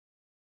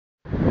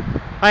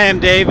Hi,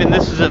 I'm Dave, and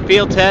this is a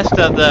field test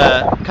of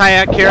the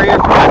kayak carrier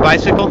for my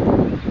bicycle.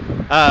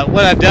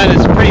 What I've done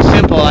is pretty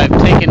simple. I've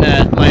taken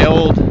my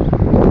old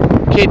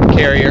kid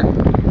carrier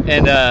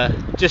and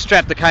just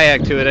strapped the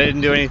kayak to it. I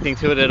didn't do anything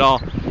to it at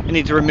all. I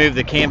need to remove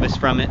the canvas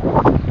from it.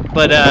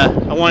 But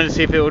I wanted to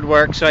see if it would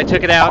work, so I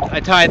took it out.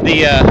 I tied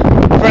the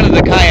front of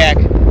the kayak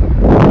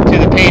to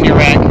the pannier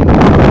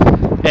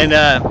rack, and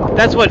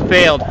that's what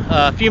failed.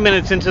 A few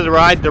minutes into the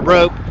ride, the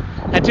rope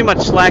had too much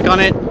slack on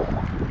it.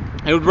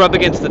 It would rub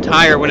against the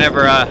tire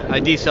whenever I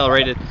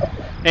decelerated,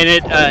 and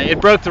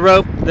it broke the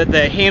rope that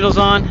the handle's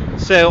on,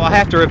 so I'll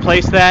have to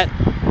replace that.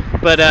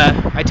 But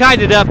I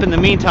tied it up in the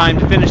meantime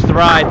to finish the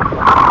ride,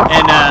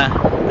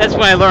 and that's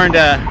when I learned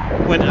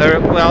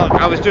while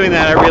I was doing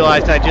that, I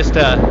realized I just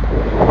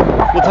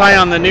will tie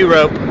on the new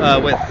rope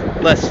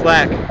with less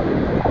slack.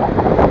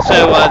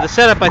 So the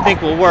setup I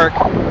think will work.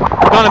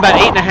 I've gone about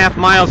 8.5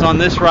 miles on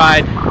this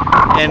ride,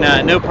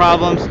 and no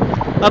problems.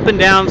 Up and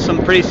down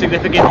some pretty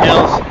significant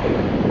hills,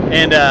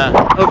 and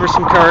over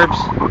some curbs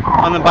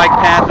on the bike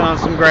path and on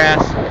some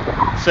grass.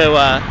 So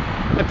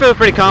I feel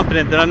pretty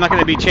confident that I'm not going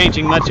to be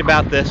changing much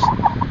about this.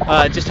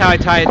 Just how I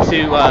tie it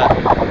to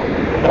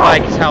the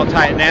bike is how I'll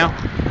tie it now,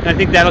 and I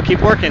think that'll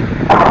keep working.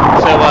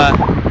 So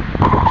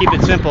keep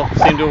it simple,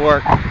 seemed to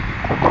work.